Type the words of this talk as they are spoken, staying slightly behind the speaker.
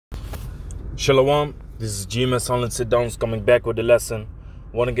Shalom, this is GMS HollandSitdowns coming back with the lesson.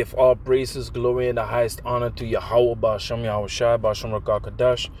 Want to give all praises, glory, and the highest honor to YAHAWAH,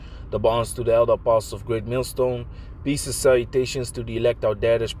 YHWH, double honors to the elder apostles of Greatmillstone. Peace and salutations to the elect out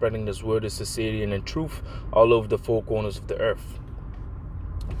there that's spreading this word of sincerity and in truth all over the four corners of the earth.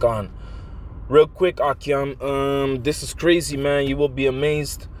 Gone. Real quick, Akiam, this is crazy, man. You will be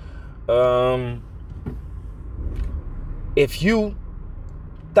amazed. If you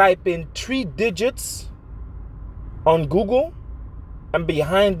type in 3 digits on Google, and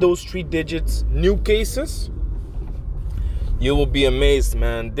behind those 3 digits, new cases, you will be amazed,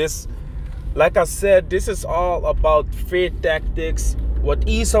 man. This, like I said, this is all about fear tactics. What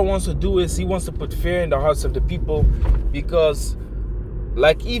Esau wants to do is he wants to put fear in the hearts of the people, because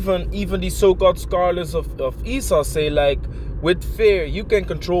like even these so-called scholars of Esau say, like, with fear you can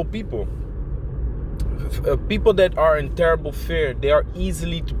control people. People that are in terrible fear, they are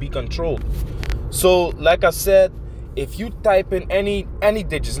easily to be controlled. So like I said, if you type in any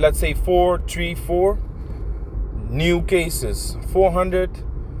digits, let's say 434 new cases,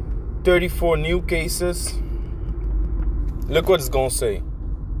 434 new cases, look what it's gonna say.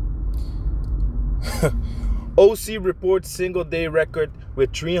 OC reports single day record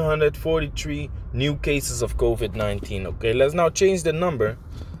with 343 new cases of COVID-19. Okay, let's now change the number.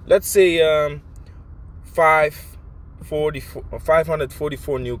 Let's say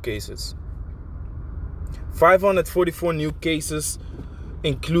 544 new cases. 544 new cases,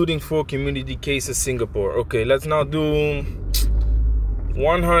 including 4 community cases, Singapore. Okay, let's now do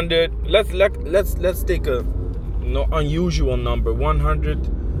 100. Let's take a unusual number,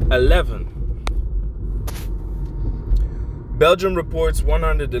 111. Belgium reports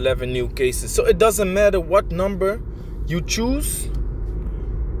 111 new cases. So it doesn't matter what number you choose.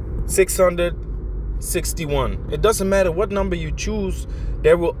 661. It doesn't matter what number you choose.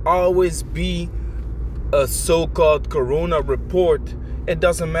 There will always be a so-called corona report. It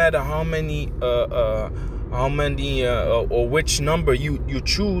doesn't matter how many or which number you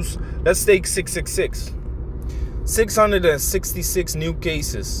choose. Let's take 666. 666 new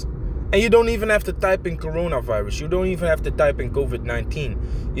cases. And you don't even have to type in coronavirus. You don't even have to type in COVID-19.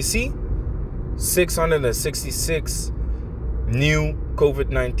 You see? 666 new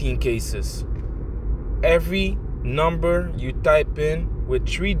COVID-19 cases. Every number you type in with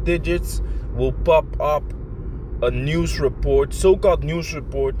 3 digits will pop up a news report, so-called news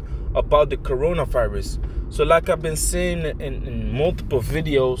report about the coronavirus. So like I've been saying in multiple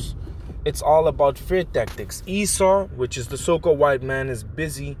videos, it's all about fear tactics. Esau, which is the so-called white man, is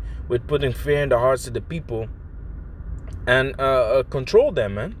busy with putting fear in the hearts of the people and control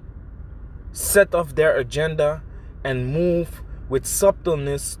them, man. Set off their agenda and move with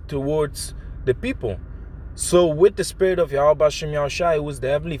subtleness towards the people. So with the spirit of YAHWH, who is the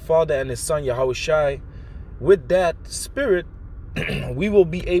Heavenly Father, and His Son YAHWASHI, with that spirit, we will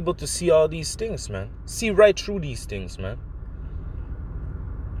be able to see all these things, man. See right through these things, man.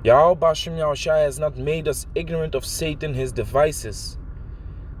 YAHWH has not made us ignorant of Satan, his devices.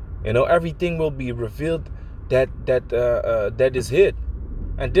 You know, everything will be revealed that is hid,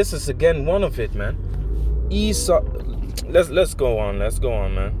 and this is again one of it, man. Esau. Let's go on, man.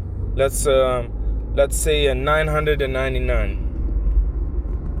 Let's say 999.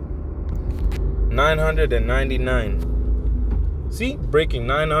 999. See, breaking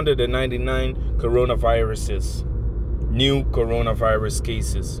 999 coronaviruses, new coronavirus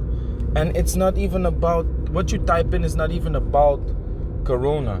cases, and it's not even about what you type in. Is not even about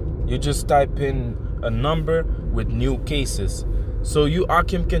corona. You just type in a number with new cases. So you,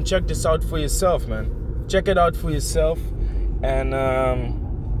 Akim, can check this out for yourself, man. Check it out for yourself, and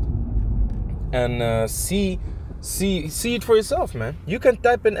see it for yourself, man. You can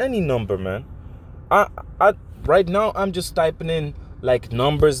type in any number, man. I right now I'm just typing in like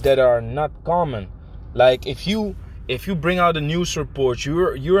numbers that are not common. Like if you bring out a news report,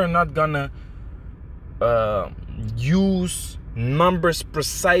 you are not gonna use numbers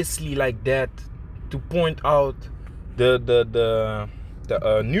precisely like that to point out the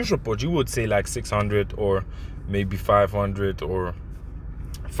news report. You would say like 600 or maybe 500 or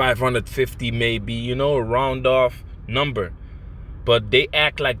 550, maybe, you know, a round off number. But they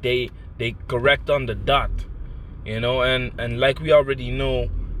act like they correct on the dot, you know, and like we already know,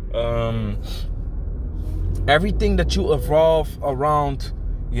 everything that you evolve around,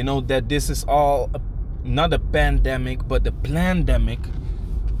 you know, that this is all not a pandemic but a plandemic.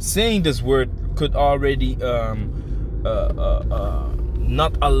 Saying this word could already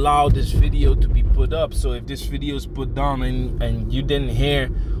not allow this video to be put up. So if this video is put down and you didn't hear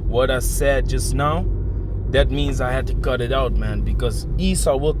what I said just now, that means I had to cut it out, man, because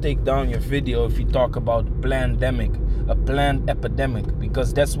Esau will take down your video if you talk about pandemic, a planned epidemic,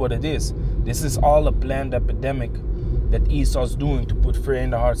 because that's what it is. This is all a planned epidemic that Esau's doing to put fear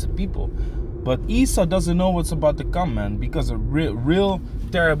in the hearts of people. But Esau doesn't know what's about to come, man, because a real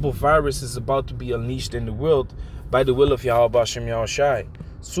terrible virus is about to be unleashed in the world by the will of YAHAWASHI.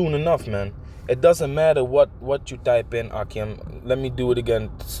 Soon enough, man. It doesn't matter what you type in, Akim. Let me do it again.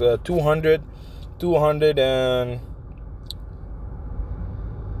 It's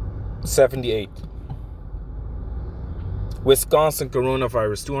 278. Wisconsin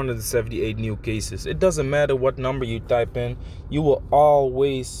coronavirus, 278 new cases. It doesn't matter what number you type in. You will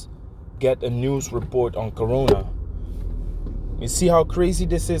always get a news report on corona. You see how crazy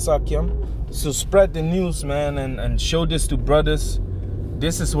this is, Akim? So spread the news, man, and show this to brothers.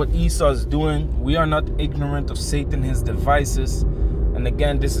 This is what Esau is doing. We are not ignorant of Satan, his devices. And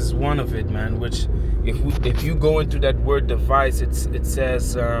again, this is one of it, man, which if you go into that word device, it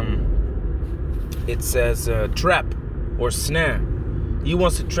says trap or snare. He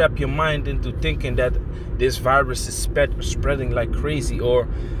wants to trap your mind into thinking that this virus is spreading like crazy, or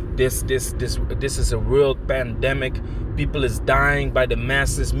this is a world pandemic. People is dying by the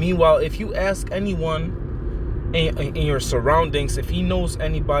masses. Meanwhile, if you ask anyone in your surroundings, if he knows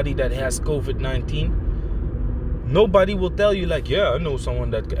anybody that has COVID-19, nobody will tell you like, yeah, I know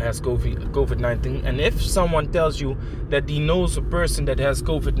someone that has COVID-19. And if someone tells you that he knows a person that has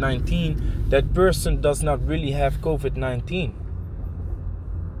COVID-19, that person does not really have COVID-19.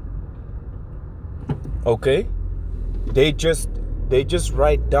 Okay? They just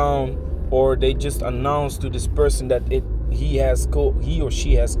write down, or they just announce to this person that he or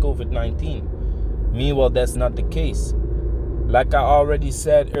she has COVID-19. Meanwhile, that's not the case. Like I already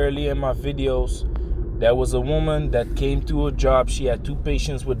said earlier in my videos, there was a woman that came to her job. She had 2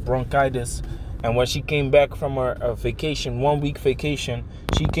 patients with bronchitis, and when she came back from her vacation, 1-week vacation,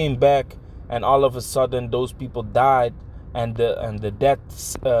 she came back, and all of a sudden those people died, and the death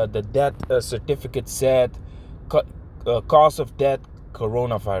certificate said cause of death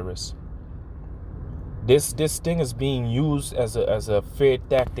coronavirus. This thing is being used as a fear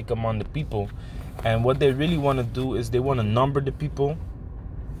tactic among the people. And what they really want to do is they want to number the people.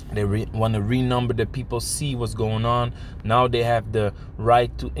 They want to renumber the people, see what's going on. Now they have the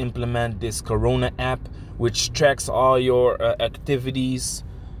right to implement this Corona app, which tracks all your activities.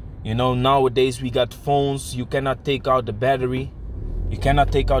 You know, nowadays we got phones. You cannot take out the battery. You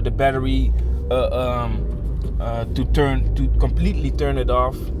cannot take out the battery to completely turn it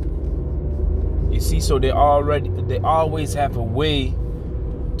off. You see, so they always have a way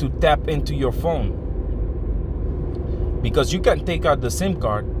to tap into your phone, because you can take out the SIM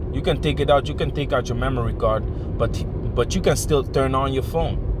card, you can take it out, you can take out your memory card, but you can still turn on your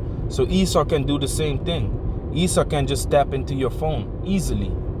phone. So Esau can do the same thing. Esau can just tap into your phone easily.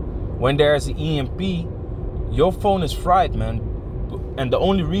 When there's an EMP, your phone is fried, man, and the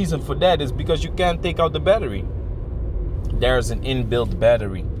only reason for that is because you can't take out the battery. There's an inbuilt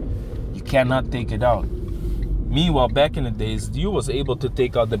battery. You cannot take it out. Meanwhile, back in the days, you was able to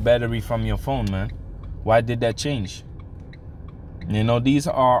take out the battery from your phone, man. Why did that change? You know, these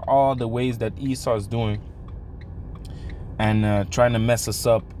are all the ways that Esau is doing and trying to mess us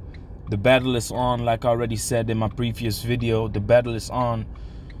up. The battle is on, like I already said in my previous video. The battle is on.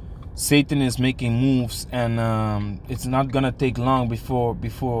 Satan is making moves, and it's not gonna take long before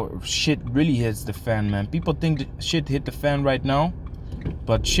shit really hits the fan, man. People think that shit hit the fan right now,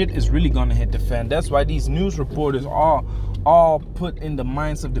 but shit is really gonna hit the fan. That's why these news reporters all put in the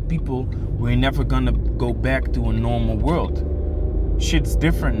minds of the people, we're never gonna go back to a normal world. Shit's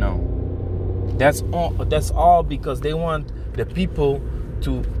different now. That's all because they want the people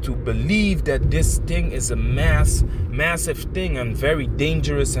to believe that this thing is a massive thing and very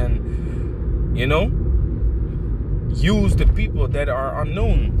dangerous, and you know, use the people that are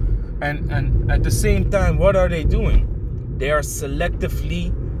unknown. And at the same time, what are they doing? They are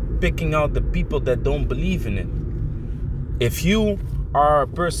selectively picking out the people that don't believe in it. If you are a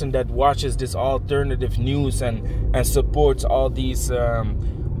person that watches this alternative news and supports all these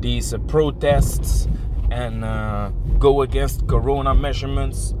protests and go against corona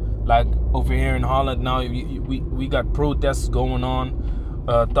measurements, like over here in Holland now, we got protests going on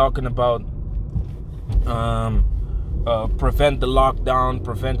talking about prevent the lockdown,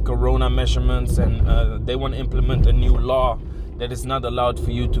 prevent corona measurements, and they want to implement a new law that is not allowed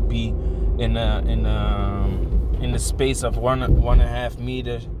for you to be in the space of 1.5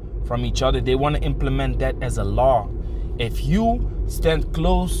 meters from each other. They want to implement that as a law. If you stand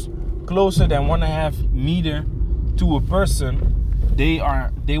closer than 1.5 meters to a person,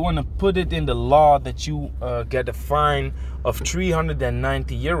 they want to put it in the law that you get a fine of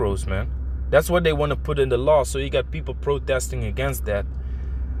 390 euros, man. That's what they want to put in the law. So you got people protesting against that.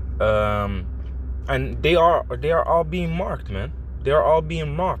 And they are all being marked, man. They are all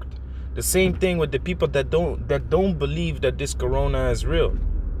being marked. The same thing with the people that don't believe that this corona is real.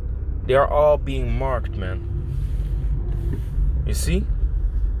 They are all being marked, man. You see?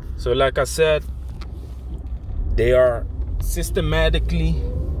 So like I said, they are systematically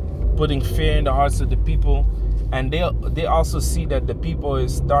putting fear in the hearts of the people, and they also see that the people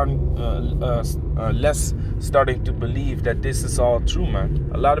is starting less starting to believe that this is all true, man.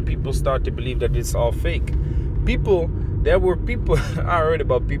 A lot of people start to believe that it's all fake. There were people I heard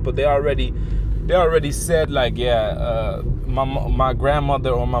about people. They already said like, yeah, my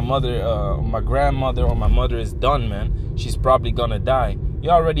grandmother or my mother is done, man. She's probably gonna die.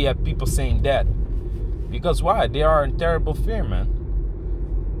 You already have people saying that. Because why? They are in terrible fear, man.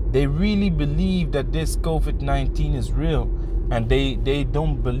 They really believe that this COVID-19 is real. And they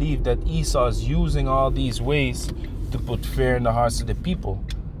don't believe that Esau is using all these ways to put fear in the hearts of the people.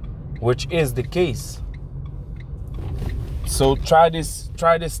 Which is the case. So try this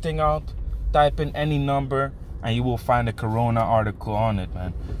thing out. Type in any number and you will find a corona article on it,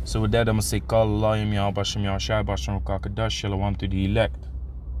 man. So with that, I'm going to say, call Allah, YAHAWASHI, to the elect.